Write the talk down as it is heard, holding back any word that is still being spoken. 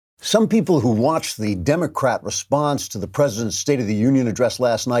Some people who watched the Democrat response to the president's State of the Union address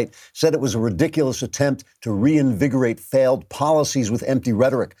last night said it was a ridiculous attempt to reinvigorate failed policies with empty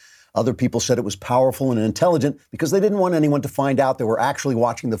rhetoric. Other people said it was powerful and intelligent because they didn't want anyone to find out they were actually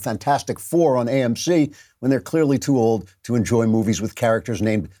watching the Fantastic Four on AMC when they're clearly too old to enjoy movies with characters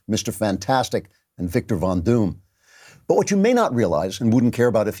named Mr. Fantastic and Victor Von Doom. But what you may not realize, and wouldn't care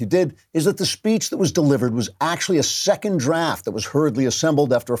about if you did, is that the speech that was delivered was actually a second draft that was hurriedly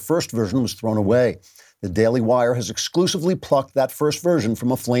assembled after a first version was thrown away. The Daily Wire has exclusively plucked that first version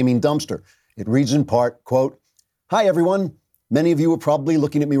from a flaming dumpster. It reads in part, quote, "Hi, everyone. Many of you are probably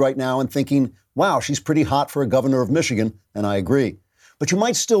looking at me right now and thinking, wow, she's pretty hot for a governor of Michigan, and I agree. But you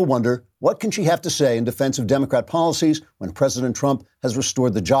might still wonder, what can she have to say in defense of Democrat policies when President Trump has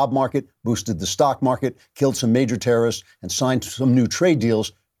restored the job market, boosted the stock market, killed some major terrorists, and signed some new trade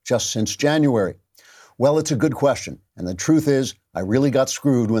deals just since January? Well, it's a good question. And the truth is, I really got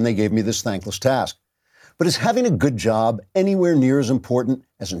screwed when they gave me this thankless task. But is having a good job anywhere near as important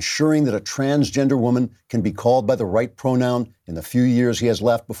as ensuring that a transgender woman can be called by the right pronoun in the few years he has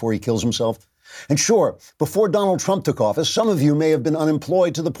left before he kills himself? And sure, before Donald Trump took office, some of you may have been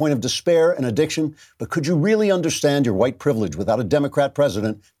unemployed to the point of despair and addiction, but could you really understand your white privilege without a Democrat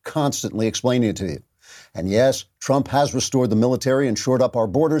president constantly explaining it to you? And yes, Trump has restored the military and shored up our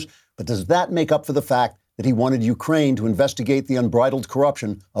borders, but does that make up for the fact that he wanted Ukraine to investigate the unbridled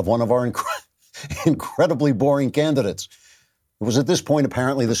corruption of one of our incredibly boring candidates? It was at this point,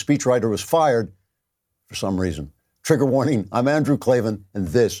 apparently, the speechwriter was fired for some reason. Trigger warning, I'm Andrew Klavan, and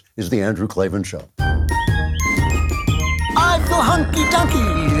this is The Andrew Klavan Show. I feel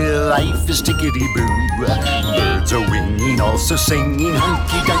hunky-dunky, life is tickety-boo. Birds are winging, also singing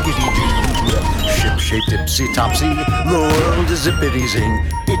hunky-dunky-doo. Ship-shaped, tipsy-topsy, the world is zippity-zing.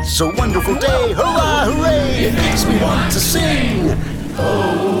 It's a wonderful day, hurrah, hooray! It makes me want to sing.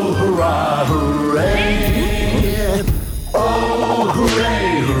 Oh, hurrah, hooray! Oh,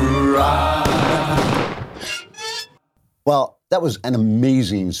 hooray, hurrah! Well, that was an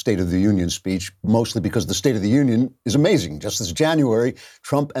amazing State of the Union speech, mostly because the State of the Union is amazing. Just this January,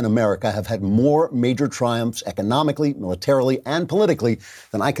 Trump and America have had more major triumphs economically, militarily, and politically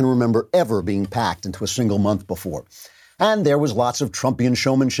than I can remember ever being packed into a single month before. And there was lots of Trumpian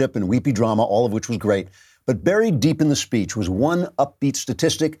showmanship and weepy drama, all of which was great. But buried deep in the speech was one upbeat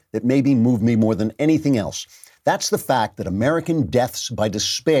statistic that maybe moved me more than anything else. That's the fact that American deaths by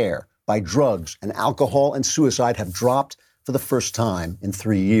despair, by drugs and alcohol and suicide have dropped for the first time in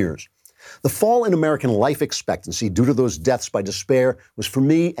 3 years. The fall in American life expectancy due to those deaths by despair was for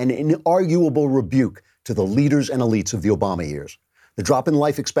me an inarguable rebuke to the leaders and elites of the Obama years. The drop in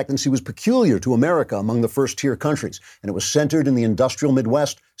life expectancy was peculiar to America among the first-tier countries, and it was centered in the industrial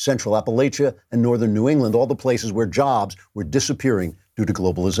Midwest, Central Appalachia, and Northern New England, all the places where jobs were disappearing due to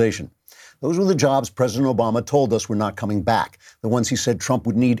globalization. Those were the jobs President Obama told us were not coming back, the ones he said Trump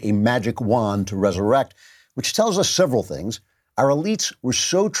would need a magic wand to resurrect, which tells us several things. Our elites were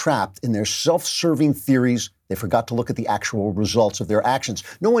so trapped in their self-serving theories, they forgot to look at the actual results of their actions.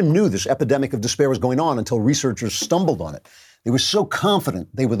 No one knew this epidemic of despair was going on until researchers stumbled on it. They were so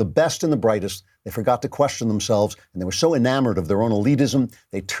confident they were the best and the brightest, they forgot to question themselves, and they were so enamored of their own elitism,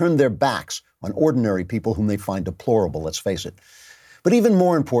 they turned their backs on ordinary people whom they find deplorable, let's face it. But even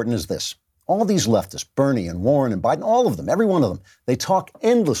more important is this. All these leftists, Bernie and Warren and Biden, all of them, every one of them, they talk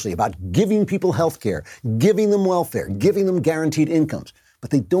endlessly about giving people health care, giving them welfare, giving them guaranteed incomes. But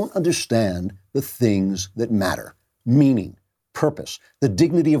they don't understand the things that matter. Meaning, purpose, the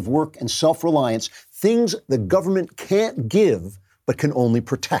dignity of work and self-reliance, things the government can't give but can only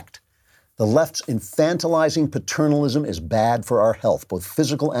protect. The left's infantilizing paternalism is bad for our health, both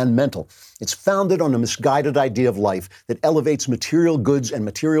physical and mental. It's founded on a misguided idea of life that elevates material goods and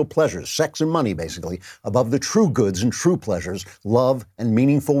material pleasures, sex and money basically, above the true goods and true pleasures, love and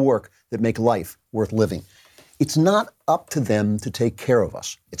meaningful work that make life worth living. It's not up to them to take care of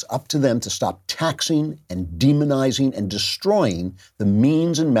us. It's up to them to stop taxing and demonizing and destroying the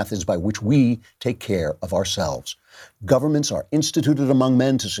means and methods by which we take care of ourselves. Governments are instituted among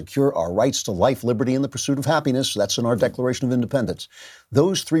men to secure our rights to life, liberty, and the pursuit of happiness. That's in our Declaration of Independence.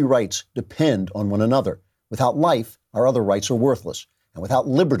 Those three rights depend on one another. Without life, our other rights are worthless. And without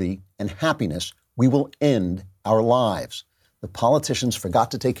liberty and happiness, we will end our lives. The politicians forgot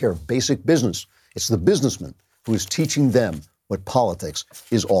to take care of basic business. It's the businessman who is teaching them what politics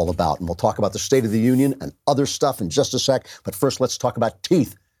is all about. And we'll talk about the State of the Union and other stuff in just a sec. But first, let's talk about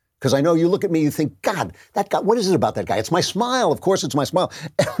teeth. Because I know you look at me, you think, God, that guy, what is it about that guy? It's my smile. Of course, it's my smile.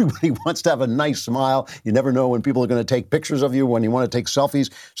 Everybody wants to have a nice smile. You never know when people are going to take pictures of you, when you want to take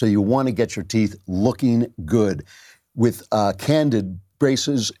selfies. So you want to get your teeth looking good. With Candid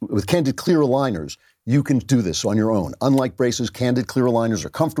braces, with Candid clear aligners, you can do this on your own. Unlike braces, Candid clear aligners are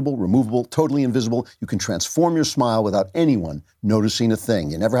comfortable, removable, totally invisible. You can transform your smile without anyone noticing a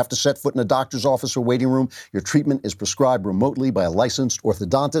thing. You never have to set foot in a doctor's office or waiting room. Your treatment is prescribed remotely by a licensed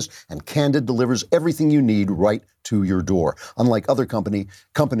orthodontist, and Candid delivers everything you need right to your door. Unlike other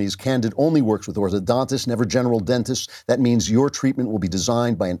companies, Candid only works with orthodontists, never general dentists. That means your treatment will be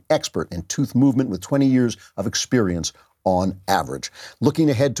designed by an expert in tooth movement with 20 years of experience on average.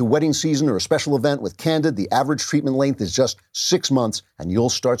 Looking ahead to wedding season or a special event with Candid, the average treatment length is just 6 months, and you'll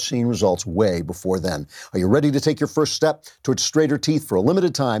start seeing results way before then. Are you ready to take your first step towards straighter teeth? For a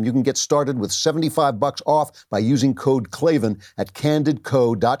limited time, you can get started with $75 off by using code Klavan at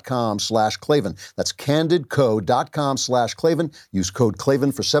candidco.com/Klavan. That's candidco.com/Klavan. Use code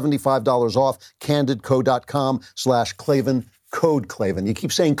Klavan for $75 off. candidco.com/Klavan. Code Klavan. You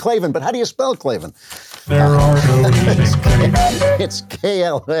keep saying Klavan, but how do you spell Klavan? There are no names. It's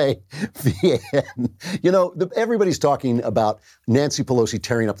Klavan. You know, everybody's talking about Nancy Pelosi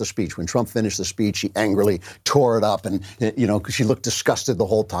tearing up the speech. When Trump finished the speech, she angrily tore it up, and, you know, she looked disgusted the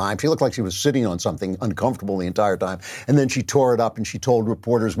whole time. She looked like she was sitting on something uncomfortable the entire time. And then she tore it up, and she told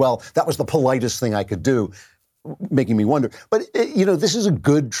reporters, well, that was the politest thing I could do, making me wonder. But, you know, this is a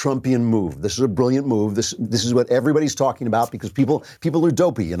good Trumpian move. This is a brilliant move. This is what everybody's talking about, because people are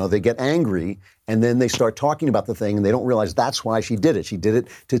dopey. You know, they get angry and then they start talking about the thing and they don't realize that's why she did it. She did it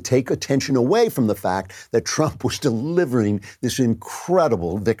to take attention away from the fact that Trump was delivering this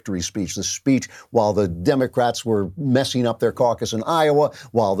incredible victory speech, the speech while the Democrats were messing up their caucus in Iowa,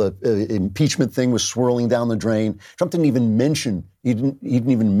 while the impeachment thing was swirling down the drain. Trump didn't even mention He didn't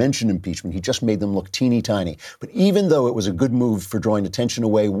even mention impeachment. He just made them look teeny tiny. But even though it was a good move for drawing attention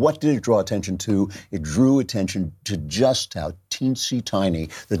away, what did it draw attention to? It drew attention to just how teensy tiny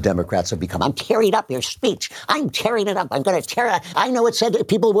the Democrats have become. I'm tearing up your speech. I'm tearing it up. I'm going to tear it. I know it said that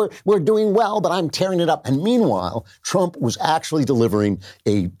people were doing well, but I'm tearing it up. And meanwhile, Trump was actually delivering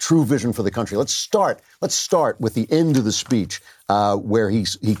a true vision for the country. Let's start with the end of the speech where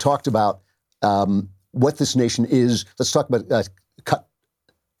he talked about what this nation is. Let's talk about cut.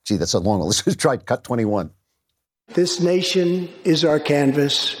 Gee, that's a long one. Let's just try cut 21. This nation is our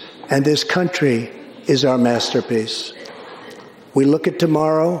canvas, and this country is our masterpiece. We look at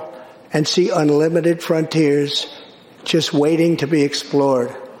tomorrow and see unlimited frontiers just waiting to be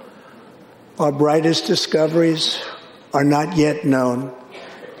explored. Our brightest discoveries are not yet known.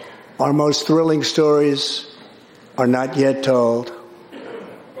 Our most thrilling stories are not yet told.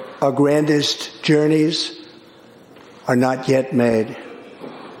 Our grandest journeys are not yet made.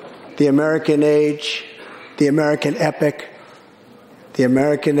 The American age, the American epic, the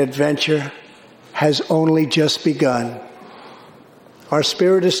American adventure has only just begun. Our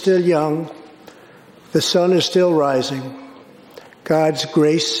spirit is still young. The sun is still rising. God's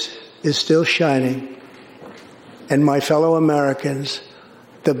grace is still shining. And my fellow Americans,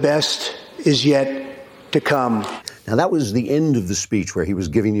 the best is yet to come. Now, that was the end of the speech where he was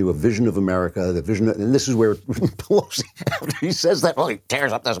giving you a vision of America, and this is where Pelosi, after he says that, well, he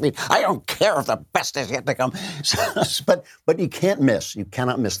tears up the speech. I don't care if the best is yet to come. But you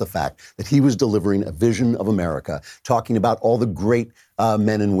cannot miss the fact that he was delivering a vision of America, talking about all the great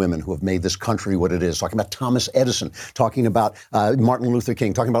men and women who have made this country what it is, talking about Thomas Edison, talking about Martin Luther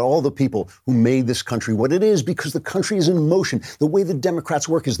King, talking about all the people who made this country what it is, because the country is in motion. The way the Democrats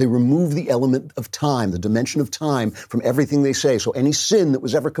work is they remove the element of time, the dimension of time, from everything they say. So any sin that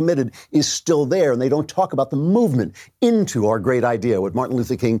was ever committed is still there, and they don't talk about the movement into our great idea, what Martin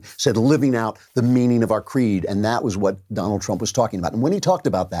Luther King said, living out the meaning of our creed. And that was what Donald Trump was talking about. And when he talked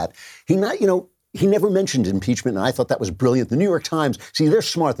about that, he never mentioned impeachment, and I thought that was brilliant. The New York Times, see, they're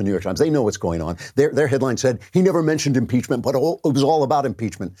smart, the New York Times. They know what's going on. Their headline said, he never mentioned impeachment, but it was all about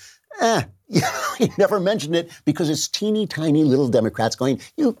impeachment. He never mentioned it because it's teeny tiny little Democrats going,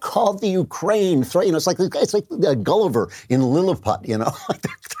 you called the Ukraine, it's like Gulliver in Lilliput, like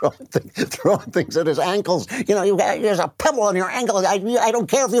they're throwing things at his ankles. There's a pebble on your ankle. I don't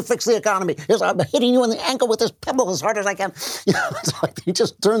care if you fix the economy. I'm hitting you in the ankle with this pebble as hard as I can. It's like he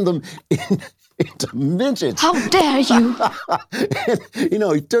just turned them into midgets. How dare you?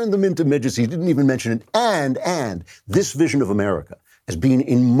 He turned them into midgets. He didn't even mention it. And this vision of America as being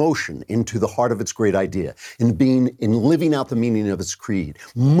in motion into the heart of its great idea, in living out the meaning of its creed,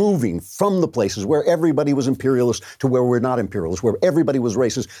 moving from the places where everybody was imperialist to where we're not imperialist, where everybody was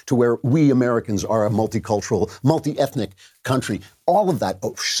racist to where we Americans are a multicultural, multi-ethnic country. All of that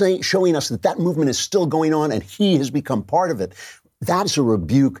showing us that movement is still going on and he has become part of it. That's a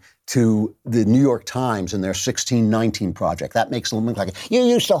rebuke to the New York Times and their 1619 project. That makes them look like, you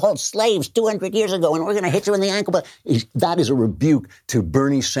used to hold slaves 200 years ago and we're going to hit you in the ankle. But that is a rebuke to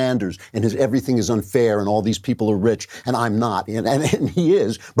Bernie Sanders and his everything is unfair and all these people are rich and I'm not. And he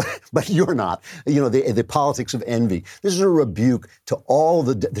is, but you're not. You know, the politics of envy. This is a rebuke to all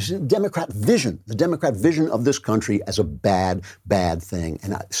the Democrat vision of this country as a bad, bad thing.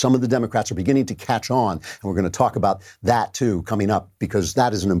 And some of the Democrats are beginning to catch on. And we're going to talk about that, too, coming up, because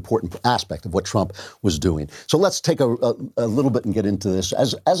that is an important aspect of what Trump was doing. So let's take a little bit and get into this.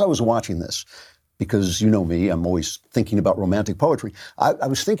 As I was watching this, because you know me, I'm always thinking about romantic poetry. I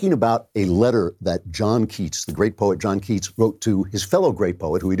was thinking about a letter that John Keats, the great poet John Keats, wrote to his fellow great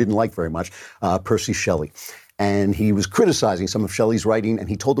poet, who he didn't like very much, Percy Shelley. And he was criticizing some of Shelley's writing, and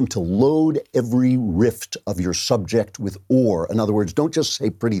he told him to load every rift of your subject with ore. In other words, don't just say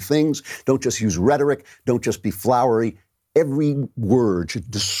pretty things, don't just use rhetoric, don't just be flowery. Every word should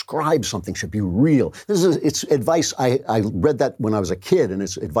describe something, should be real. It's advice. I read that when I was a kid, and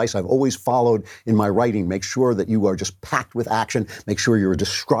it's advice I've always followed in my writing. Make sure that you are just packed with action. Make sure you're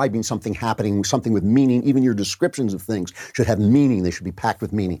describing something happening, something with meaning. Even your descriptions of things should have meaning. They should be packed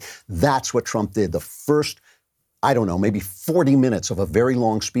with meaning. That's what Trump did. The first, I don't know, maybe 40 minutes of a very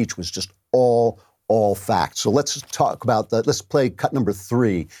long speech was just all facts. So let's talk about that. Let's play cut number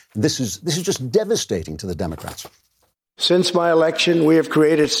 3. This is just devastating to the Democrats. Since my election, we have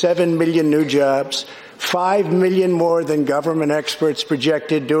created 7 million new jobs, 5 million more than government experts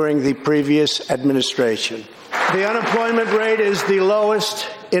projected during the previous administration. The unemployment rate is the lowest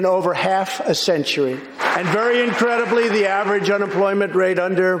in over half a century. And very incredibly, the average unemployment rate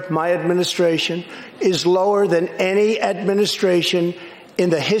under my administration is lower than any administration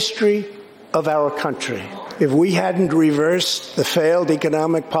in the history of our country. If we hadn't reversed the failed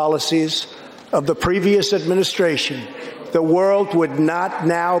economic policies of the previous administration, the world would not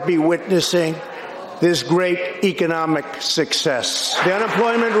now be witnessing this great economic success. The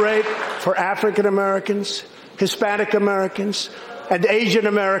unemployment rate for African Americans, Hispanic Americans, and Asian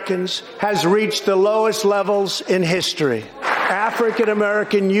Americans has reached the lowest levels in history. African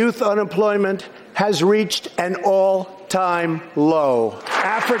American youth unemployment has reached an all-time low.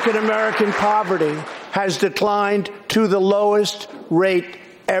 African American poverty has declined to the lowest rate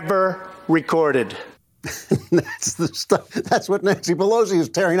ever recorded. That's the stuff. That's what Nancy Pelosi is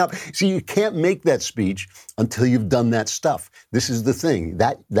tearing up. See, you can't make that speech until you've done that stuff. This is the thing.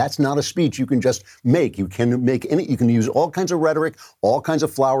 That's not a speech you can just make. You can make any. You can use all kinds of rhetoric, all kinds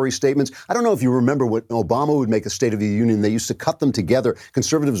of flowery statements. I don't know if you remember when Obama would make a State of the Union. They used to cut them together.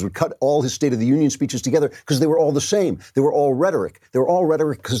 Conservatives would cut all his State of the Union speeches together because they were all the same. They were all rhetoric. They were all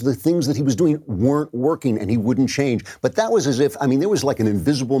rhetoric because the things that he was doing weren't working and he wouldn't change. But that was as if, I mean, there was like an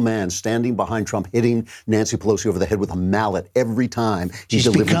invisible man standing behind Trump, hitting Nancy Pelosi over the head with a mallet every time. She's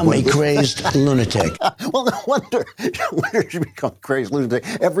become a crazed lunatic. Well, no wonder she become a crazed lunatic.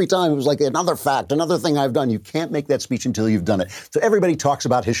 Every time it was like another fact, another thing I've done. You can't make that speech until you've done it. So everybody talks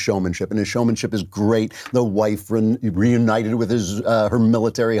about his showmanship, and his showmanship is great. The wife reunited with her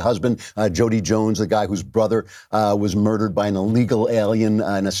military husband, Jody Jones, the guy whose brother was murdered by an illegal alien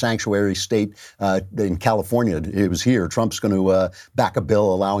in a sanctuary state in California. It was here. Trump's going to back a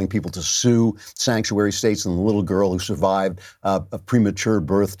bill allowing people to sue sanctuary states, and the little girl who survived a premature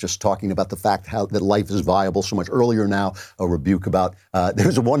birth, just talking about the fact that life is viable so much earlier now, a rebuke about,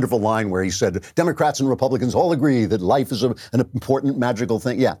 there's a wonderful line where he said, Democrats and Republicans all agree that life is an important, magical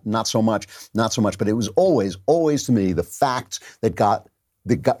thing. Yeah, not so much. But it was always to me the facts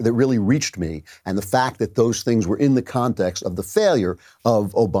that really reached me, and the fact that those things were in the context of the failure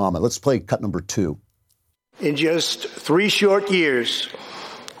of Obama. Let's play cut number 2. In just 3 short years,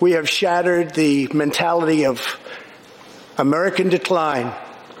 we have shattered the mentality of American decline,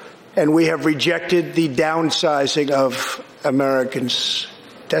 and we have rejected the downsizing of Americans'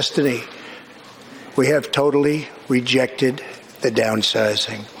 destiny. We have totally rejected the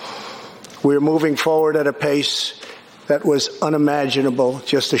downsizing. We're moving forward at a pace that was unimaginable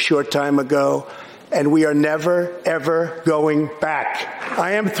just a short time ago, and we are never, ever going back.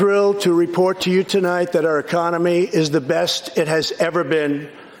 I am thrilled to report to you tonight that our economy is the best it has ever been.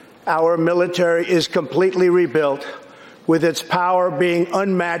 Our military is completely rebuilt, with its power being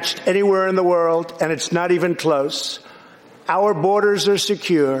unmatched anywhere in the world, and it's not even close. Our borders are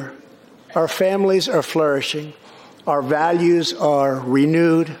secure. Our families are flourishing. Our values are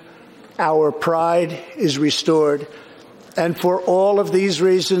renewed. Our pride is restored. And for all of these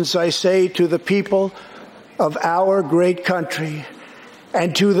reasons, I say to the people of our great country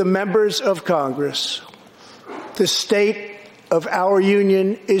and to the members of Congress, the state of our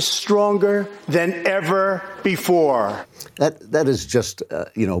union is stronger than ever before. That is just,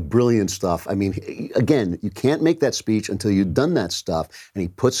 brilliant stuff. I mean, again, you can't make that speech until you've done that stuff. And he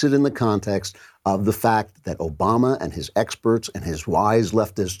puts it in the context of the fact that Obama and his experts and his wise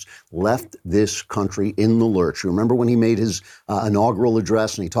leftists left this country in the lurch. You remember when he made his inaugural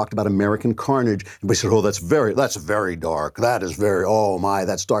address and he talked about American carnage, and we said, that's very dark. That is very, oh my,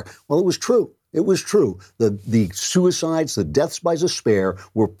 that's dark. Well, it was true. It was true. The suicides, the deaths by despair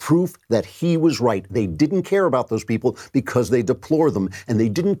were proof that he was right. They didn't care about those people because they deplore them, and they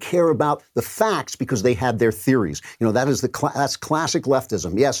didn't care about the facts because they had their theories. That's classic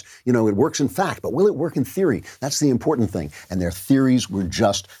leftism. Yes, it works in fact, but will it work in theory? That's the important thing. And their theories were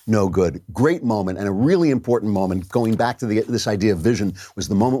just no good. Great moment, and a really important moment, going back to this idea of vision, was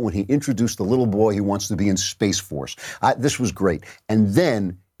the moment when he introduced the little boy who wants to be in Space Force. This was great. And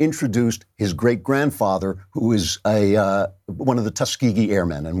then introduced his great-grandfather, who is one of the Tuskegee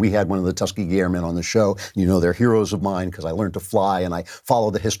Airmen. And we had one of the Tuskegee Airmen on the show. They're heroes of mine because I learned to fly and I follow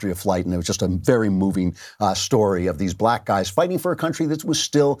the history of flight. And it was just a very moving story of these black guys fighting for a country that was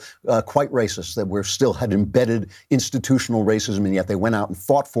still quite racist, that still had embedded institutional racism, and yet they went out and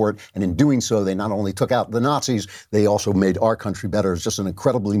fought for it. And in doing so, they not only took out the Nazis, they also made our country better. It's just an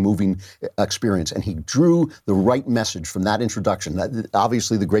incredibly moving experience. And he drew the right message from that introduction.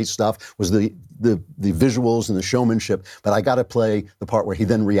 Obviously, the great stuff was the visuals and the showmanship, but I got to play the part where he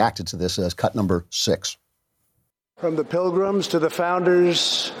then reacted to this as cut number 6. From the Pilgrims to the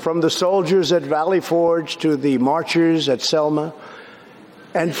founders, from the soldiers at Valley Forge to the marchers at Selma,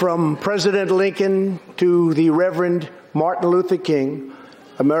 and from President Lincoln to the Reverend Martin Luther King,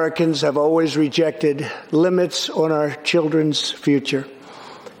 Americans have always rejected limits on our children's future.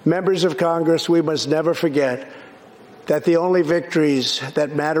 Members of Congress, we must never forget that the only victories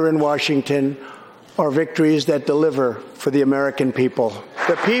that matter in Washington are victories that deliver for the American people.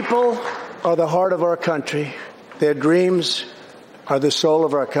 The people are the heart of our country. Their dreams are the soul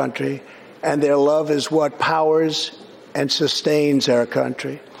of our country, and their love is what powers and sustains our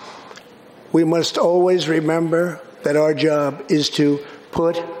country. We must always remember that our job is to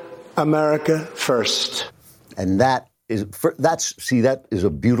put America first. And that is a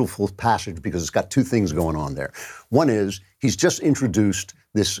beautiful passage because it's got two things going on there. One is he's just introduced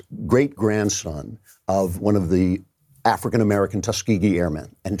this great-grandson of one of the African-American Tuskegee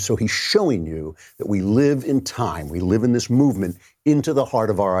Airmen. And so he's showing you that we live in time. We live in this movement into the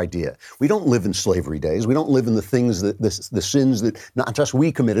heart of our idea. We don't live in slavery days. We don't live in the things the sins that not just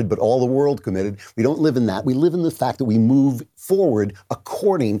we committed, but all the world committed. We don't live in that. We live in the fact that we move forward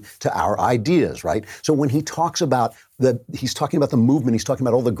according to our ideas, right? So when he talks about he's talking about the movement, he's talking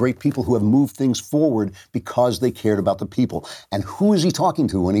about all the great people who have moved things forward because they cared about the people. And who is he talking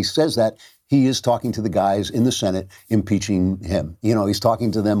to when he says that? He is talking to the guys in the Senate impeaching him. He's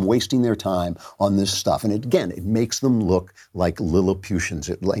talking to them, wasting their time on this stuff. And it makes them look like Lilliputians.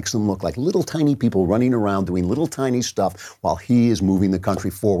 It makes them look like little tiny people running around doing little tiny stuff while he is moving the country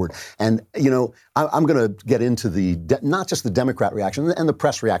forward. And, I'm going to get into not just the Democrat reaction and the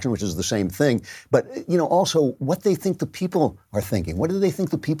press reaction, which is the same thing, but, also what they think the people are thinking. What do they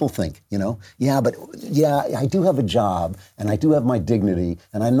think the people think? I do have a job and I do have my dignity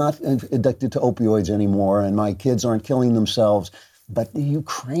and I'm not addicted to opioids anymore and my kids aren't killing themselves. But the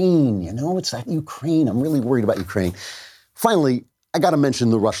Ukraine, it's that Ukraine. I'm really worried about Ukraine. Finally, I got to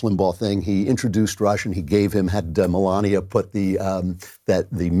mention the Rush Limbaugh thing. He introduced Rush and he had Melania put the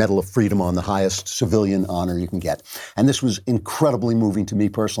Medal of Freedom on, the highest civilian honor you can get. And this was incredibly moving to me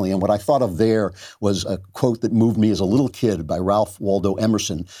personally. And what I thought of there was a quote that moved me as a little kid by Ralph Waldo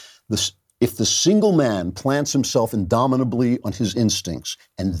Emerson. If the single man plants himself indomitably on his instincts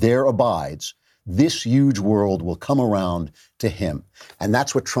and there abides, this huge world will come around to him. And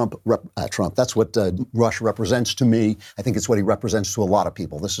that's what that's what Rush represents to me. I think it's what he represents to a lot of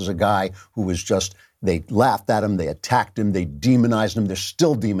people. This is a guy who was they laughed at him, they attacked him, they demonized him, they're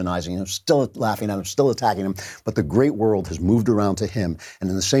still demonizing him, still laughing at him, still attacking him. But the great world has moved around to him. And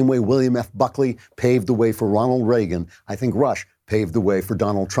in the same way William F. Buckley paved the way for Ronald Reagan, I think Rush paved the way for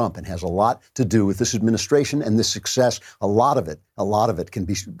Donald Trump and has a lot to do with this administration and this success. A lot of it can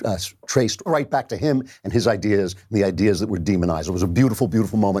be traced right back to him and his ideas, the ideas that were demonized. It was a beautiful,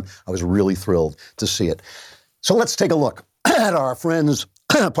 beautiful moment. I was really thrilled to see it. So let's take a look at our friends,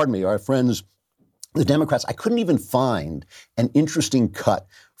 the Democrats. I couldn't even find an interesting cut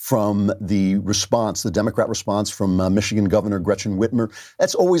from the Democrat response from Michigan Governor Gretchen Whitmer.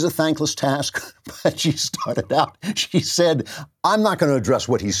 That's always a thankless task, but she started out, she said, I'm not going to address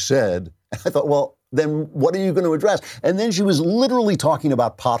what he said. And I thought, well, then what are you going to address? And then she was literally talking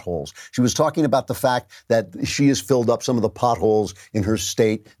about potholes. She was talking about the fact that she has filled up some of the potholes in her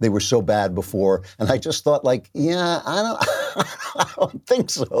state. They were so bad before. And I just thought, like, yeah, I don't think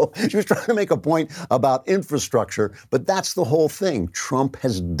so. She was trying to make a point about infrastructure, but that's the whole thing. Trump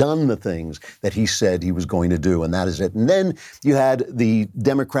has done the things that he said he was going to do, and that is it. And then you had the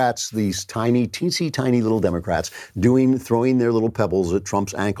Democrats, these tiny, teensy tiny little Democrats, throwing their little pebbles at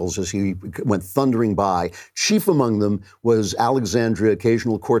Trump's ankles as he went thundering by. Chief among them was Alexandria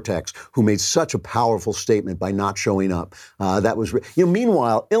Ocasio-Cortez, who made such a powerful statement by not showing up.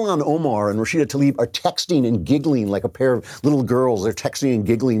 Meanwhile, Ilhan Omar and Rashida Tlaib are texting and giggling like a pair of little girls. They're texting and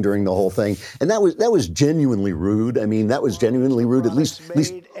giggling during the whole thing, and that was genuinely rude. I mean, that was genuinely rude. At least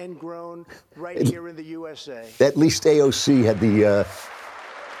and grown right here in the USA. At least AOC had the.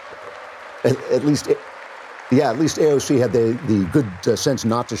 At least AOC had the good sense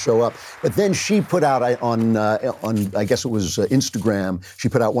not to show up. But then she put out on I guess it was Instagram, she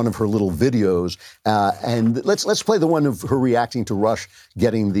put out one of her little videos. And let's play the one of her reacting to Rush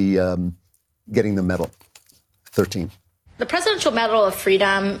getting the medal. 13. The Presidential Medal of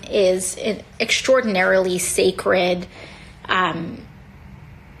Freedom is an extraordinarily sacred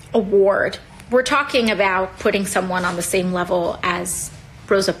award. We're talking about putting someone on the same level as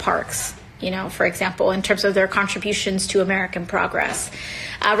Rosa Parks, for example, in terms of their contributions to American progress.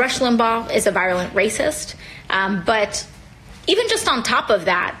 Rush Limbaugh is a virulent racist, but even just on top of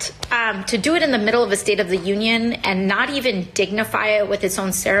that, to do it in the middle of a State of the Union and not even dignify it with its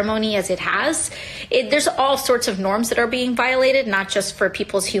own ceremony as it has, there's all sorts of norms that are being violated, not just for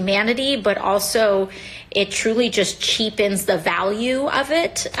people's humanity, but also it truly just cheapens the value of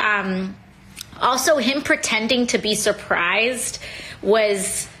it. Also, him pretending to be surprised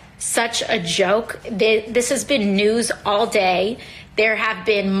was such a joke. This has been news all day. There have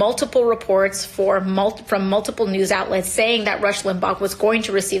been multiple reports from multiple news outlets saying that Rush Limbaugh was going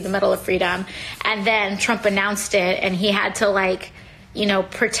to receive the Medal of Freedom. And then Trump announced it, and he had to,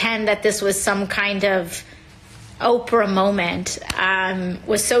 pretend that this was some kind of Oprah moment.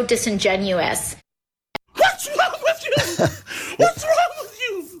 Was so disingenuous. What's wrong with you? What's wrong with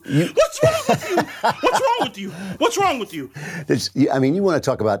you? What's wrong with you? What's wrong with you? What's wrong with you? You want to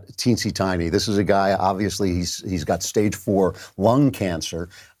talk about teensy tiny. This is a guy, obviously, he's got stage 4 lung cancer.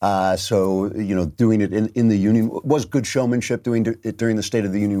 So doing it in the Union was good showmanship. Doing it during the State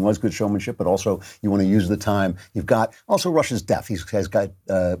of the Union was good showmanship, but also you want to use the time. You've got, also Rush is deaf. He has got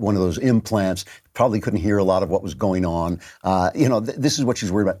one of those implants. Probably couldn't hear a lot of what was going on. This is what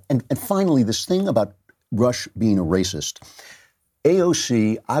she's worried about. And finally, this thing about Rush being a racist.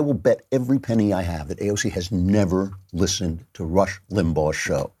 AOC, I will bet every penny I have that AOC has never listened to Rush Limbaugh's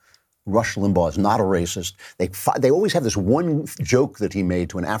show. Rush Limbaugh is not a racist. They always have this one joke that he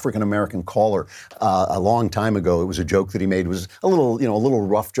made to an African-American caller a long time ago. It was a joke that he made. It was a little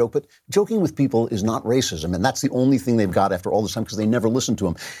rough joke, but joking with people is not racism, and that's the only thing they've got after all this time because they never listened to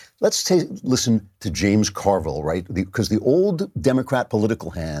him. Let's listen to James Carville, right? Because the old Democrat political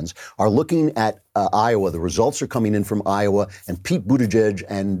hands are looking at Iowa. The results are coming in from Iowa, and Pete Buttigieg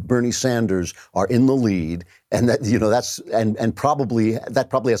and Bernie Sanders are in the lead. And that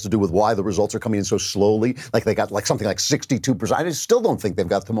probably has to do with why the results are coming in so slowly. Like they got something like 62%. I still don't think they've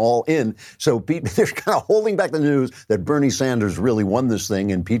got them all in. So Pete, they're kind of holding back the news that Bernie Sanders really won this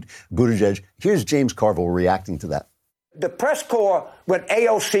thing, and Pete Buttigieg. Here's James Carville reacting to that. The press corps went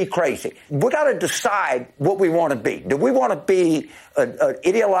AOC crazy. We got to decide what we want to be. Do we want to be an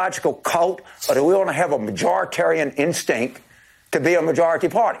ideological cult, or do we want to have a majoritarian instinct to be a majority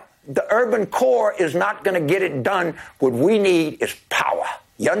party? The urban core is not going to get it done. What we need is power.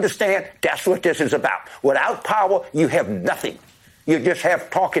 You understand? That's what this is about. Without power, you have nothing. You just have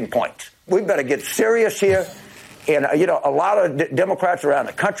talking points. We better get serious here. And, a lot of Democrats around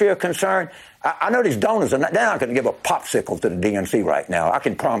the country are concerned. I know these donors, they're not going to give a popsicle to the DNC right now. I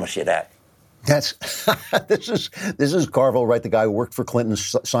can promise you that. This is Carville, right? The guy who worked for Clinton,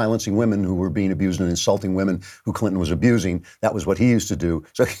 silencing women who were being abused and insulting women who Clinton was abusing. That was what he used to do.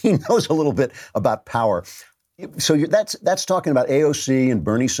 So he knows a little bit about power. So that's talking about AOC and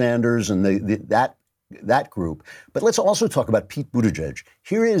Bernie Sanders and that group. But let's also talk about Pete Buttigieg.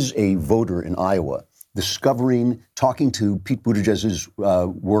 Here is a voter in Iowa talking to Pete Buttigieg's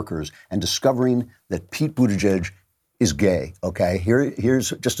workers and discovering that Pete Buttigieg is gay, okay? Here's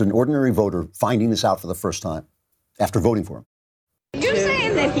just an ordinary voter finding this out for the first time after voting for him. You saying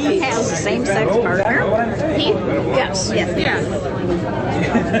saying that he has a same-sex partner? He? Yes. Yes.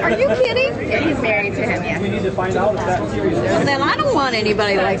 Yeah. Are you kidding? Yeah, he's married to him, yes. Well, then I don't want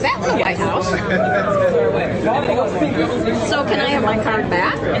anybody like that in the White House. So can I have my card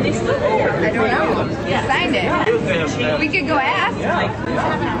back? I don't know. He signed it. We could go ask.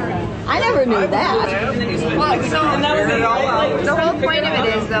 I never knew that. Well, so the whole point of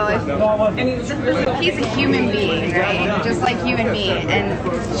it is, though, if he's a human being, right? Just like you and me,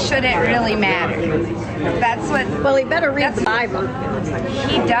 and should it really matter? That's what. Well, he better read the Bible.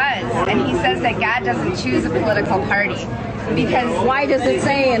 He does, and he says that God doesn't choose a political party. Because why does it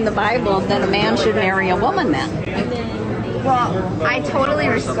say in the Bible that a man should marry a woman then? Well, I totally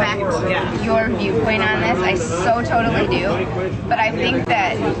respect your viewpoint on this. I so totally do. But I think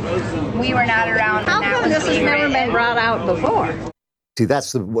that we were not around. How come this has never been brought out before? See,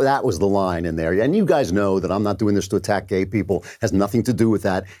 that was the line in there. And you guys know that I'm not doing this to attack gay people. It has nothing to do with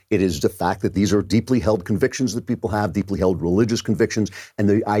that. It is the fact that these are deeply held convictions that people have, deeply held religious convictions. And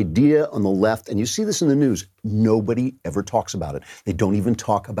the idea on the left, and you see this in the news, nobody ever talks about it. They don't even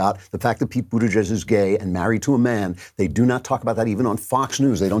talk about the fact that Pete Buttigieg is gay and married to a man. They do not talk about that even on Fox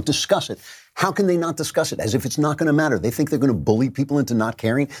News. They don't discuss it. How can they not discuss it? As if it's not going to matter. They think they're going to bully people into not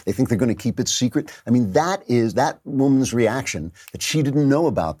caring. They think they're going to keep it secret. I mean, that is that woman's reaction, that she didn't know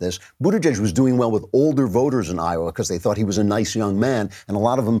about this. Buttigieg was doing well with older voters in Iowa because they thought he was a nice young man, and a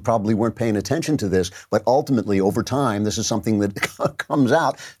lot of them probably weren't paying attention to this. But ultimately, over time, this is something that comes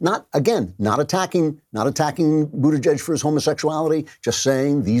out. Not attacking Buttigieg for his homosexuality, just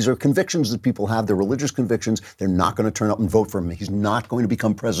saying these are convictions that people have. They're religious convictions. They're not going to turn up and vote for him. He's not going to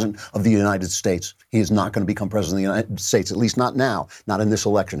become president of the United States. He is not going to become president of the United States, at least not now, not in this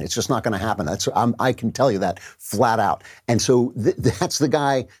election. It's just not going to happen. I can tell you that flat out. And so that's the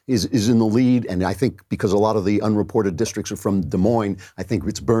guy is in the lead. And I think because a lot of the unreported districts are from Des Moines, I think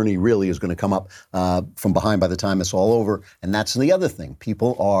it's Bernie really is going to come up from behind by the time it's all over. And that's the other thing.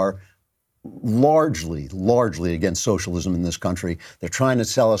 People are largely against socialism in this country. They're trying to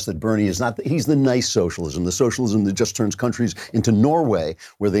tell us that Bernie is not, he's the nice socialism, the socialism that just turns countries into Norway,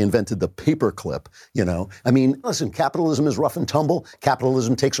 where they invented the paperclip, you know. I mean, listen, capitalism is rough and tumble.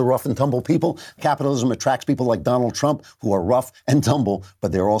 Capitalism takes a rough and tumble people. Capitalism attracts people like Donald Trump who are rough and tumble,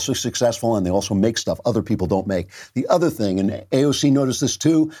 but they're also successful and they also make stuff other people don't make. The other thing, and AOC noticed this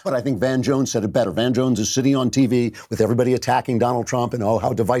too, but I think Van Jones said it better. Van Jones is sitting on TV with everybody attacking Donald Trump and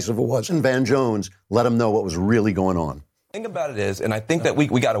how divisive it was. And Van Jones let him know what was really going on. The thing about it is, and I think that we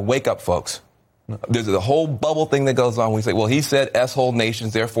got to wake up, folks. There's a whole bubble thing that goes on. We say, well, he said S-hole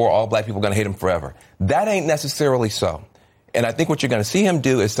nations, therefore all black people are going to hate him forever. That ain't necessarily so. And I think what you're going to see him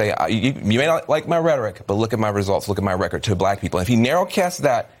do is say, you may not like my rhetoric, but look at my results, look at my record to black people. And if he narrowcasts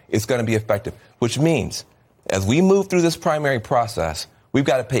that, it's going to be effective, which means as we move through this primary process, we've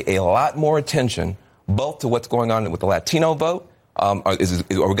got to pay a lot more attention both to what's going on with the Latino vote. Are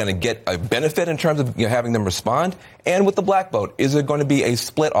we going to get a benefit in terms of having them respond? And with the black vote, is there going to be a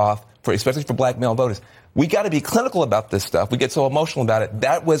split off, especially for black male voters? We got to be clinical about this stuff. We get so emotional about it.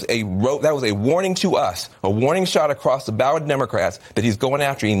 That was a warning to us, a warning shot across the bow of Democrats that he's going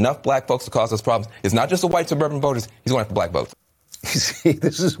after enough black folks to cause us problems. It's not just the white suburban voters. He's going after black votes. You see,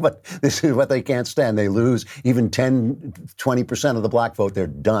 this is what they can't stand. They lose even 10, 20% of the black vote. They're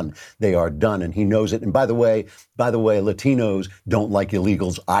done. They are done. And he knows it. And by the way, Latinos don't like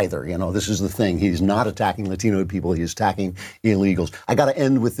illegals either. You know, this is the thing. He's not attacking Latino people. He is attacking illegals. I got to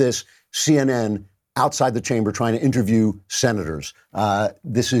end with this. CNN outside the chamber trying to interview senators.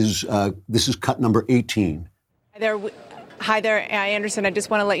 This is cut number 18. Hi there, I understand. I just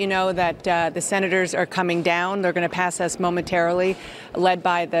want to let you know that the senators are coming down. They're going to pass us momentarily, led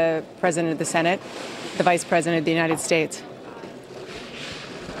by the President of the Senate, the Vice President of the United States.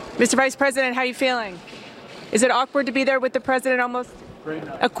 Mr. Vice President, how are you feeling? Is it awkward to be there with the President almost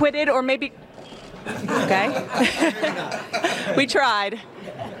acquitted or maybe... Okay. We tried.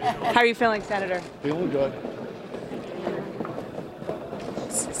 How are you feeling, Senator? Feeling good.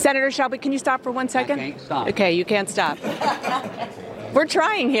 Senator Shelby, can you stop for 1 second? I can't stop. Okay, you can't stop. We're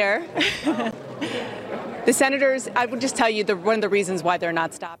trying here. The senators, I would just tell you one of the reasons why they're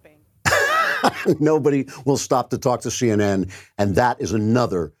not stopping. Nobody will stop to talk to CNN, and that is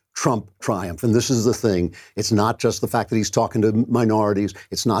another Trump triumph. And this is the thing. It's not just the fact that he's talking to minorities.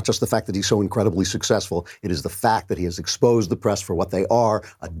 It's not just the fact that he's so incredibly successful. It is the fact that he has exposed the press for what they are,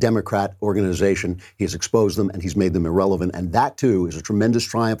 a Democrat organization. He has exposed them and he's made them irrelevant. And that, too, is a tremendous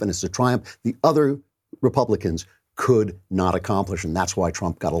triumph. And it's a triumph the other Republicans could not accomplish. And that's why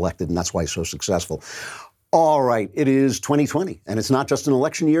Trump got elected. And that's why he's so successful. All right, it is 2020, and it's not just an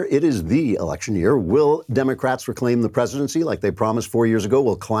election year, it is the election year. Will Democrats reclaim the presidency like they promised 4 years ago?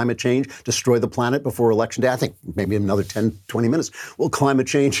 Will climate change destroy the planet before Election Day? I think maybe in another 10, 20 minutes. Will climate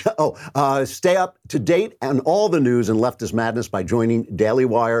change? Stay up to date on all the news and leftist madness by joining Daily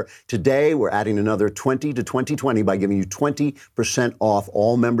Wire. Today, we're adding another 20 to 2020 by giving you 20% off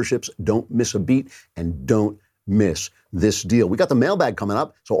all memberships. Don't miss a beat and don't miss this deal. We got the mailbag coming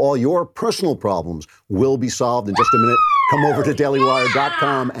up, so all your personal problems will be solved in just a minute. Come over to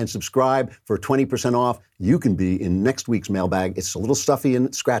dailywire.com and subscribe for 20% off. You can be in next week's mailbag. It's a little stuffy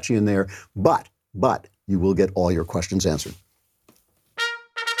and scratchy in there, but you will get all your questions answered.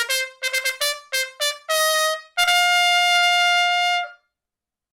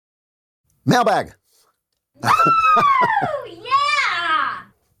 Mailbag.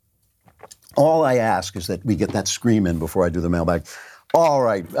 All I ask is that we get that scream in before I do the mailbag. All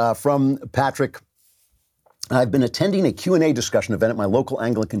right, from Patrick. I've been attending a Q&A discussion event at my local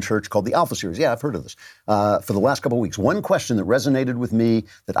Anglican church called the Alpha Series. Yeah, I've heard of this. For the last couple of weeks. One question that resonated with me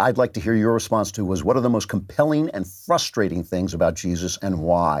that I'd like to hear your response to was, what are the most compelling and frustrating things about Jesus and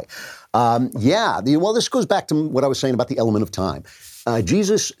why? Well, this goes back to what I was saying about the element of time.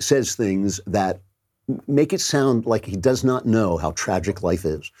 Jesus says things that make it sound like he does not know how tragic life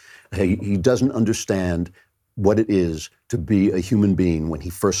is. He doesn't understand what it is to be a human being when he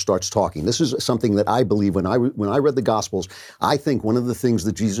first starts talking. This is something that I believe when I read the Gospels, I think one of the things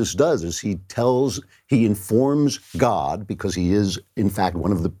that Jesus does is he informs God, because he is, in fact,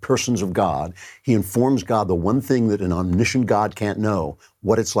 one of the persons of God. He informs God the one thing that an omniscient God can't know,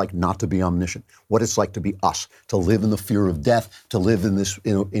 what it's like not to be omniscient, what it's like to be us, to live in the fear of death, to live in this,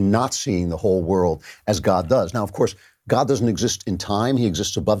 in not seeing the whole world as God does. Now, of course, God doesn't exist in time. He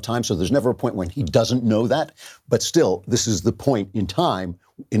exists above time. So there's never a point when he doesn't know that. But still, this is the point in time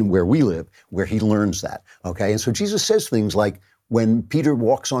in where we live, where he learns that. Okay. And so Jesus says things like, when Peter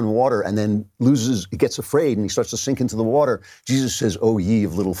walks on water and then gets afraid and he starts to sink into the water, Jesus says, "Oh, ye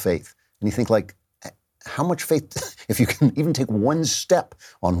of little faith." And you think, like, how much faith, if you can even take one step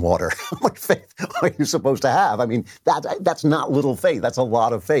on water, how much faith are you supposed to have? I mean, that's not little faith. That's a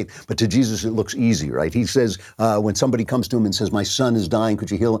lot of faith. But to Jesus, it looks easy, right? He says, when somebody comes to him and says, "My son is dying, could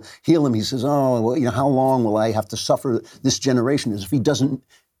you heal him?" He says, "Oh, well, how long will I have to suffer this generation?" As if he doesn't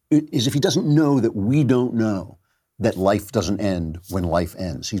know that we don't know that life doesn't end when life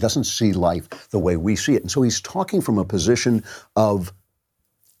ends. He doesn't see life the way we see it. And so he's talking from a position of,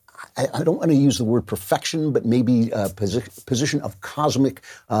 I don't want to use the word perfection, but maybe a position of cosmic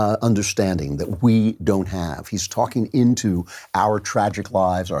understanding that we don't have. He's talking into our tragic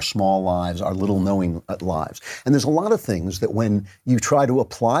lives, our small lives, our little knowing lives. And there's a lot of things that when you try to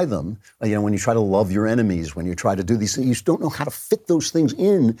apply them, when you try to love your enemies, when you try to do these things, you just don't know how to fit those things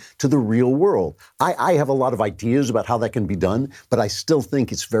in to the real world. I have a lot of ideas about how that can be done, but I still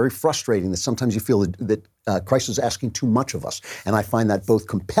think it's very frustrating that sometimes you feel that Christ is asking too much of us. And I find that both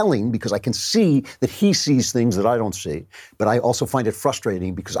compelling because I can see that he sees things that I don't see, but I also find it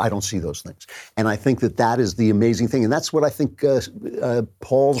frustrating because I don't see those things. And I think that is the amazing thing. And that's what I think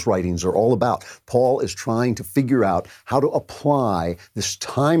Paul's writings are all about. Paul is trying to figure out how to apply this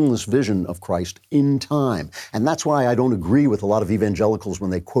timeless vision of Christ in time. And that's why I don't agree with a lot of evangelicals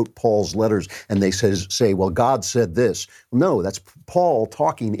when they quote Paul's letters and they say, well, God said this. No, that's Paul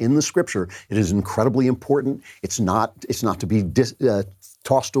talking in the scripture. It is incredibly important. It's not to be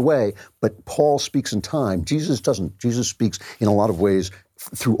tossed away, but Paul speaks in time. Jesus doesn't. Jesus speaks in a lot of ways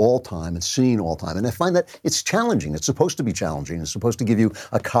through all time and seeing all time. And I find that it's challenging. It's supposed to be challenging. It's supposed to give you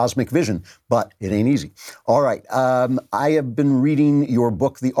a cosmic vision, but it ain't easy. All right. I have been reading your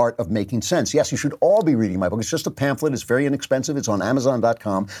book, The Art of Making Sense. Yes, you should all be reading my book. It's just a pamphlet. It's very inexpensive. It's on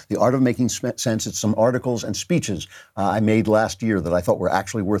Amazon.com. The Art of Making Sense. It's some articles and speeches I made last year that I thought were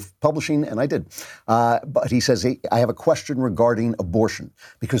actually worth publishing, and I did. But he says, I have a question regarding abortion,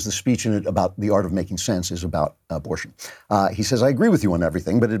 because the speech in it about The Art of Making Sense is about abortion. He says, I agree with you on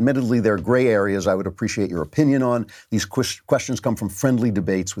everything, but admittedly there are gray areas I would appreciate your opinion on. These questions come from friendly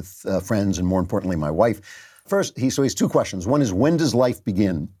debates with friends and, more importantly, my wife. First, he has two questions. One is, when does life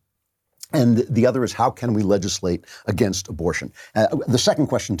begin? And the other is, how can we legislate against abortion? The second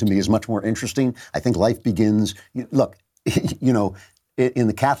question to me is much more interesting. I think life begins, look, in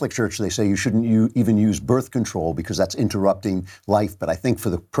the Catholic Church, they say you shouldn't even use birth control because that's interrupting life. But I think for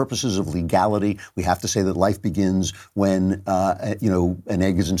the purposes of legality, we have to say that life begins when, an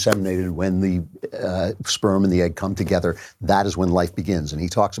egg is inseminated, when the sperm and the egg come together. That is when life begins. And he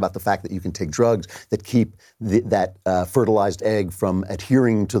talks about the fact that you can take drugs that keep that fertilized egg from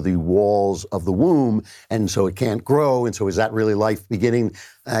adhering to the walls of the womb, and so it can't grow. And so is that really life beginning?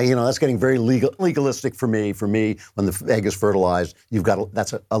 That's getting very legalistic for me. For me, when the egg is fertilized,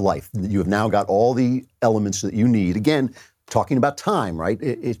 that's a life. You have now got all the elements that you need. Again, talking about time, right?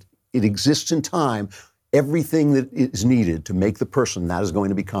 It exists in time. Everything that is needed to make the person that is going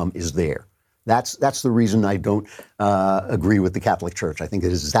to become is there. That's the reason I don't agree with the Catholic Church. I think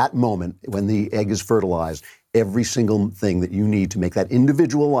it is that moment when the egg is fertilized, every single thing that you need to make that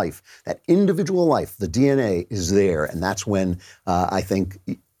individual life, the DNA is there. And that's when I think,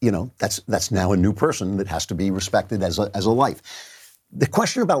 that's now a new person that has to be respected as a life. The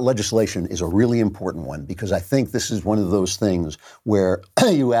question about legislation is a really important one because I think this is one of those things where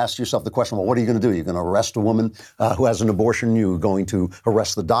you ask yourself the question, well, what are you going to do? You're going to arrest a woman who has an abortion. You're going to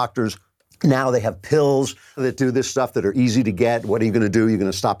arrest the doctors. Now they have pills that do this stuff that are easy to get. What are you going to do? You're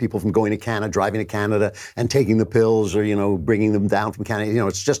going to stop people from going to Canada, driving to Canada and taking the pills or, bringing them down from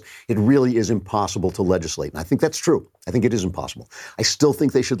Canada. It really is impossible to legislate. And I think that's true. I think it is impossible. I still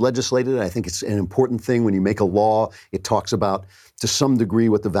think they should legislate it. I think it's an important thing when you make a law. It talks about, to some degree,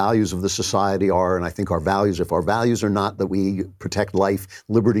 what the values of the society are. And I think if our values are not that we protect life,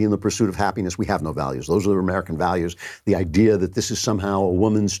 liberty, and the pursuit of happiness, we have no values. Those are the American values. The idea that this is somehow a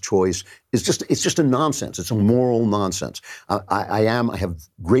woman's choice it's just a nonsense. It's a moral nonsense. I have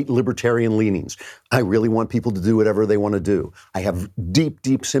great libertarian leanings. I really want people to do whatever they want to do. I have deep,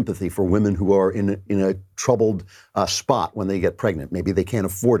 deep sympathy for women who are in a troubled spot when they get pregnant. Maybe they can't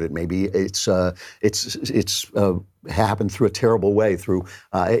afford it. Maybe it's happened through a terrible way.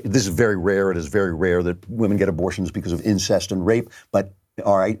 This is very rare. It is very rare that women get abortions because of incest and rape. But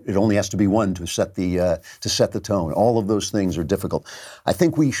all right, it only has to be one to set the tone. All of those things are difficult. I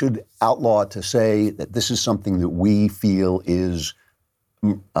think we should outlaw to say that this is something that we feel is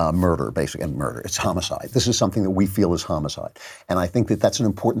murder, basically, and murder. It's homicide. This is something that we feel is homicide. And I think that that's an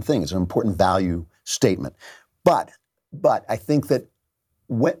important thing. It's an important value statement. But I think that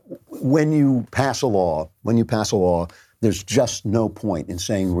when you pass a law, there's just no point in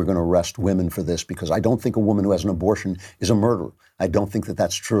saying we're going to arrest women for this, because I don't think a woman who has an abortion is a murderer. I don't think that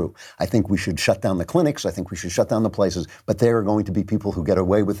that's true. I think we should shut down the clinics. I think we should shut down the places. But there are going to be people who get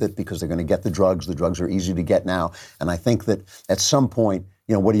away with it because they're going to get the drugs. The drugs are easy to get now. And I think that at some point,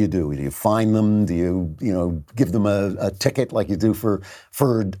 what do you do? Do you fine them? Do you give them a ticket like you do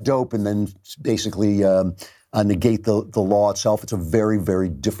for dope, and then basically negate the law itself? It's a very, very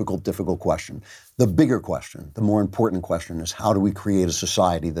difficult question. The bigger question, the more important question, is how do we create a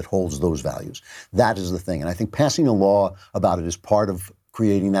society that holds those values? That is the thing. And I think passing a law about it is part of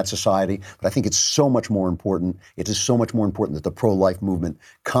creating that society. But I think it's so much more important. It is so much more important that the pro-life movement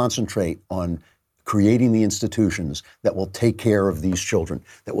concentrate on creating the institutions that will take care of these children,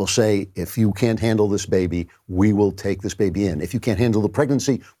 that will say, if you can't handle this baby, we will take this baby in. If you can't handle the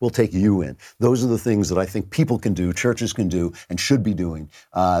pregnancy, we'll take you in. Those are the things that I think people can do, churches can do, and should be doing,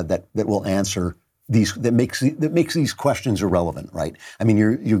 that will answer these, that makes these questions irrelevant, right? I mean,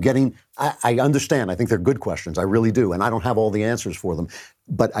 you're getting, I understand, I think they're good questions, I really do, and I don't have all the answers for them.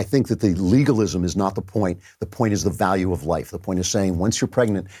 But I think that the legalism is not the point. The point is the value of life. The point is saying once you're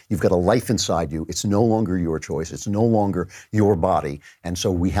pregnant, you've got a life inside you. It's no longer your choice. It's no longer your body. And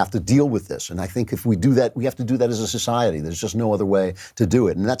so we have to deal with this. And I think if we do that, we have to do that as a society. There's just no other way to do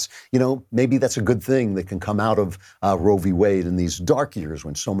it. And that's, maybe that's a good thing that can come out of Roe v. Wade in these dark years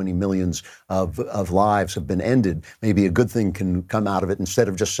when so many millions of lives have been ended. Maybe a good thing can come out of it instead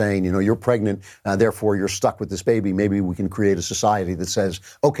of just saying, you're pregnant, therefore you're stuck with this baby. Maybe we can create a society that says,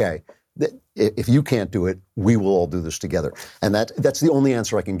 okay, if you can't do it, we will all do this together. And that's the only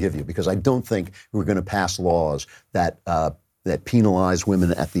answer I can give you, because I don't think we're going to pass laws that penalize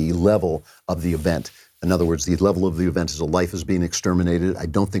women at the level of the event. In other words, the level of the event is a life is being exterminated. I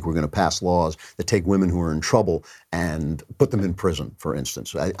don't think we're going to pass laws that take women who are in trouble and put them in prison, for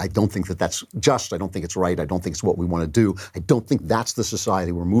instance. I don't think that that's just. I don't think it's right. I don't think it's what we want to do. I don't think that's the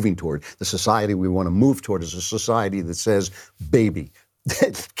society we're moving toward. The society we want to move toward is a society that says, baby,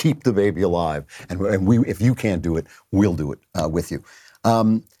 keep the baby alive. And we, if you can't do it, we'll do it with you.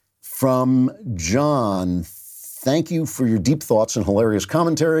 From John, thank you for your deep thoughts and hilarious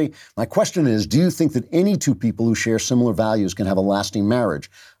commentary. My question is, do you think that any two people who share similar values can have a lasting marriage?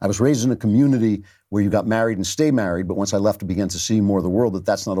 I was raised in a community where you got married and stay married, but once I left, I began to see more of the world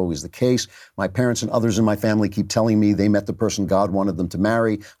that's not always the case. My parents and others in my family keep telling me they met the person God wanted them to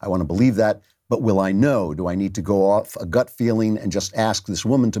marry. I want to believe that. But will I know? Do I need to go off a gut feeling and just ask this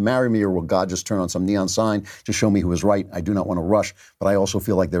woman to marry me, or will God just turn on some neon sign to show me who is right? I do not want to rush, but I also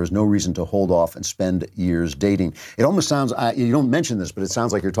feel like there is no reason to hold off and spend years dating. It almost sounds, you don't mention this, but it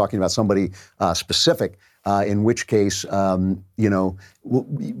sounds like you're talking about somebody specific. in which case,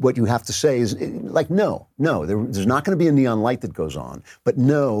 what you have to say is like, no, there's not going to be a neon light that goes on. But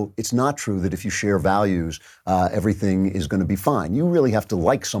no, it's not true that if you share values, everything is going to be fine. You really have to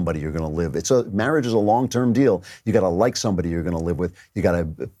like somebody you're going to live. Marriage is a long-term deal. You got to like somebody you're going to live with. You got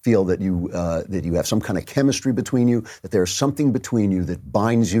to feel that you have some kind of chemistry between you, that there's something between you that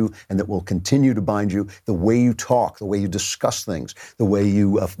binds you and that will continue to bind you. The way you talk, the way you discuss things, the way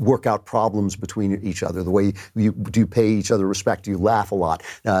you work out problems between each other, the way you pay each other respect, do you laugh a lot,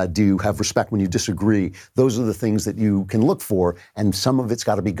 do you have respect when you disagree? Those are the things that you can look for, and some of it's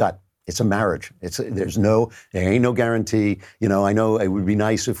got to be gut. It's a marriage. There ain't no guarantee. I know it would be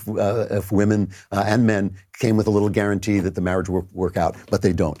nice if women and men came with a little guarantee that the marriage will work out, but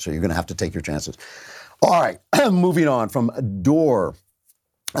they don't. So you're going to have to take your chances. All right, moving on from Door.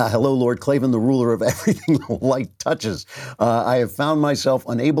 Hello, Lord Clavin, the ruler of everything light touches. I have found myself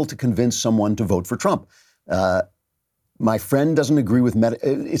unable to convince someone to vote for Trump. My friend doesn't agree with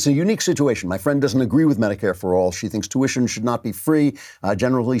it's a unique situation. My friend doesn't agree with Medicare for all. She thinks tuition should not be free.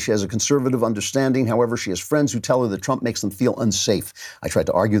 Generally, she has a conservative understanding. However, she has friends who tell her that Trump makes them feel unsafe. I tried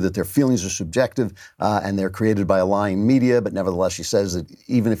to argue that their feelings are subjective and they're created by a lying media, but nevertheless, she says that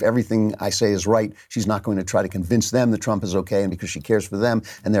even if everything I say is right, she's not going to try to convince them that Trump is okay, and because she cares for them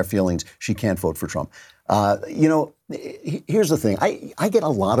and their feelings, she can't vote for Trump. Here's the thing. I get a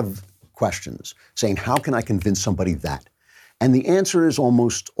lot of questions saying, how can I convince somebody that? And the answer is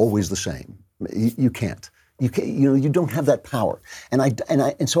almost always the same. You can't. You don't have that power.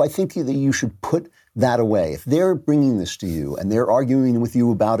 And so I think that you should put that away. If they're bringing this to you and they're arguing with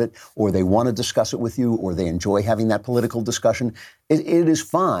you about it, or they want to discuss it with you, or they enjoy having that political discussion, it is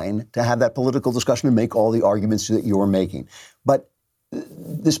fine to have that political discussion and make all the arguments that you're making. But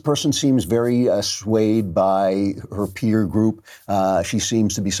this person seems very swayed by her peer group. She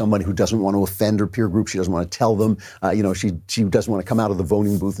seems to be somebody who doesn't want to offend her peer group. She doesn't want to tell them. She doesn't want to come out of the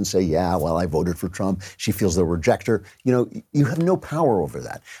voting booth and say, yeah, well, I voted for Trump. She feels they'll reject her. You have no power over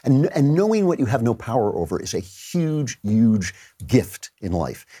that. And knowing what you have no power over is a huge, huge gift in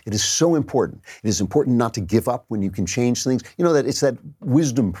life. It is so important. It is important not to give up when you can change things. That it's that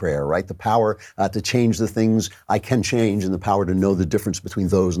wisdom prayer, right? The power to change the things I can change, and the power to know the difference between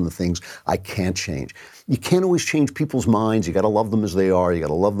those and the things I can't change. You can't always change people's minds. You got to love them as they are. You got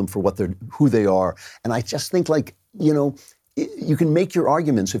to love them for who they are. And I just think, you can make your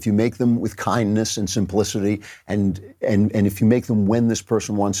arguments if you make them with kindness and simplicity, and if you make them when this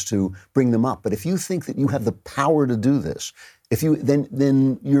person wants to bring them up. But if you think that you have the power to do this,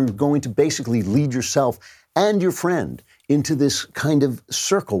 then you're going to basically lead yourself and your friend into this kind of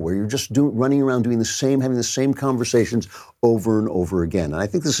circle where you're just running around having the same conversations over and over again. And I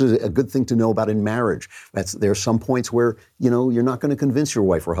think this is a good thing to know about in marriage. There are some points where, you're not going to convince your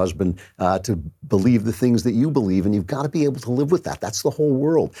wife or husband to believe the things that you believe, and you've got to be able to live with that. That's the whole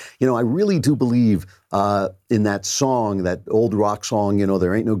world. I really do believe in that song, that old rock song,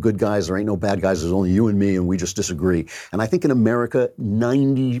 there ain't no good guys, there ain't no bad guys, there's only you and me, and we just disagree. And I think in America,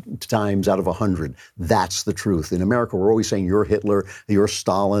 90 times out of 100, that's the truth. In America, we're always saying you're Hitler, you're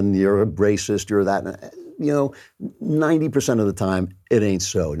Stalin, you're a racist, you're that. 90% of the time, it ain't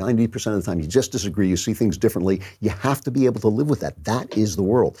so. 90% of the time, you just disagree. You see things differently. You have to be able to live with that. That is the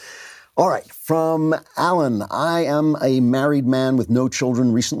world. All right, from Alan, I am a married man with no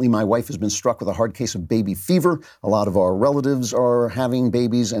children. Recently, my wife has been struck with a hard case of baby fever. A lot of our relatives are having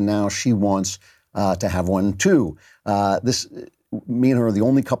babies, and now she wants to have one too. Me and her are the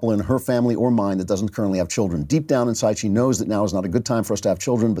only couple in her family or mine that doesn't currently have children. Deep down inside, she knows that now is not a good time for us to have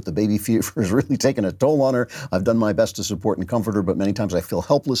children, but the baby fever has really taken a toll on her. I've done my best to support and comfort her, but many times I feel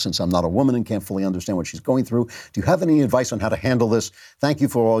helpless since I'm not a woman and can't fully understand what she's going through. Do you have any advice on how to handle this? Thank you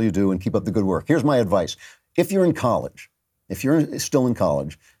for all you do and keep up the good work. Here's my advice. If you're in college, if you're still in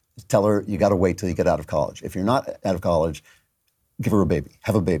college, tell her you got to wait till you get out of college. If you're not out of college, give her a baby,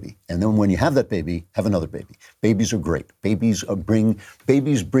 have a baby. And then when you have that baby, have another baby. Babies are great. Babies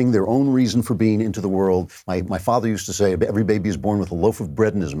bring their own reason for being into the world. My father used to say, every baby is born with a loaf of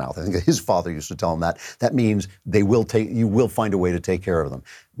bread in his mouth. I think his father used to tell him that. That means you will find a way to take care of them.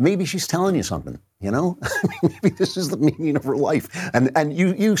 Maybe she's telling you something, Maybe this is the meaning of her life. And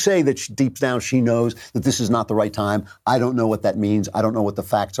you say that deep down she knows that this is not the right time. I don't know what that means. I don't know what the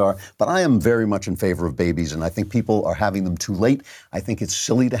facts are. But I am very much in favor of babies, and I think people are having them too late. I think it's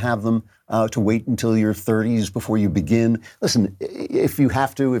silly to have them to wait until your 30s before you begin. Listen, if you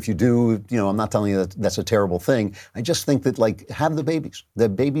have to, if you do, I'm not telling you that that's a terrible thing. I just think that, have the babies. The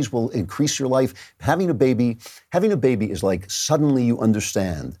babies will increase your life. Having a baby is like suddenly you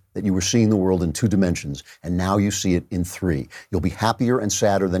understand that you were seeing the world in 2 dimensions, and now you see it in 3. You'll be happier and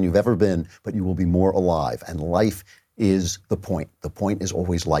sadder than you've ever been, but you will be more alive. And life is the point. The point is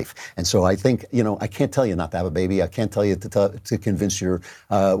always life. And so I think, I can't tell you not to have a baby. I can't tell you to convince your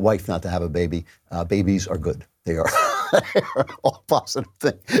wife not to have a baby. Babies are good. They are. They are all positive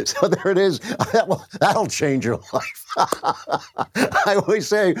things. So there it is. That'll change your life. I always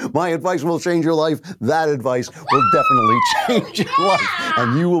say my advice will change your life. That advice will definitely change your life.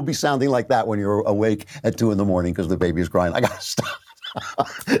 And you will be sounding like that when you're awake at 2 a.m. because the baby is crying. I got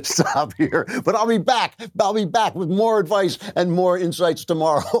to stop here. But I'll be back. I'll be back with more advice and more insights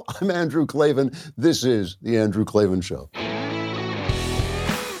tomorrow. I'm Andrew Klavan. This is The Andrew Klavan Show.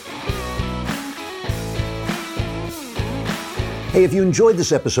 Hey, if you enjoyed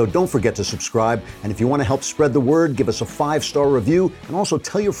this episode, don't forget to subscribe. And if you want to help spread the word, give us a 5-star review and also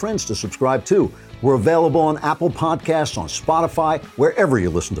tell your friends to subscribe too. We're available on Apple Podcasts, on Spotify, wherever you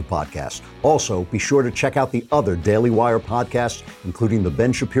listen to podcasts. Also, be sure to check out the other Daily Wire podcasts, including The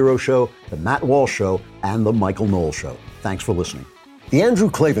Ben Shapiro Show, The Matt Walsh Show, and The Michael Knowles Show. Thanks for listening. The Andrew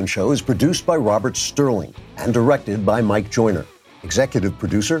Klavan Show is produced by Robert Sterling and directed by Mike Joyner. Executive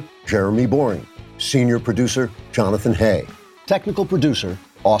producer, Jeremy Boring. Senior producer, Jonathan Hay. Technical producer,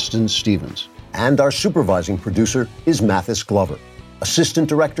 Austin Stevens. And our supervising producer is Mathis Glover. Assistant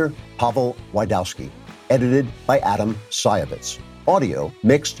director, Pavel Wydowski. Edited by Adam Sayevitz. Audio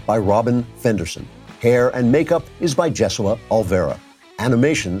mixed by Robin Fenderson. Hair and makeup is by Jesua Alvera.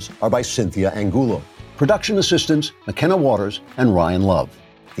 Animations are by Cynthia Angulo. Production assistants, McKenna Waters and Ryan Love.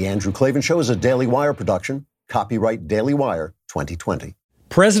 The Andrew Klavan Show is a Daily Wire production. Copyright Daily Wire 2020.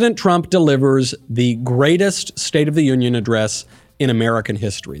 President Trump delivers the greatest State of the Union address in American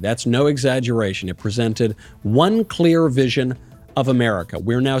history. That's no exaggeration. It presented one clear vision of America.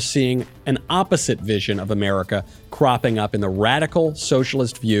 We're now seeing an opposite vision of America cropping up in the radical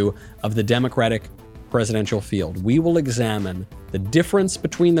socialist view of the Democratic presidential field. We will examine the difference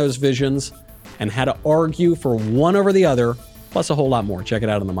between those visions and how to argue for one over the other, plus a whole lot more. Check it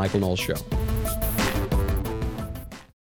out on The Michael Knowles Show.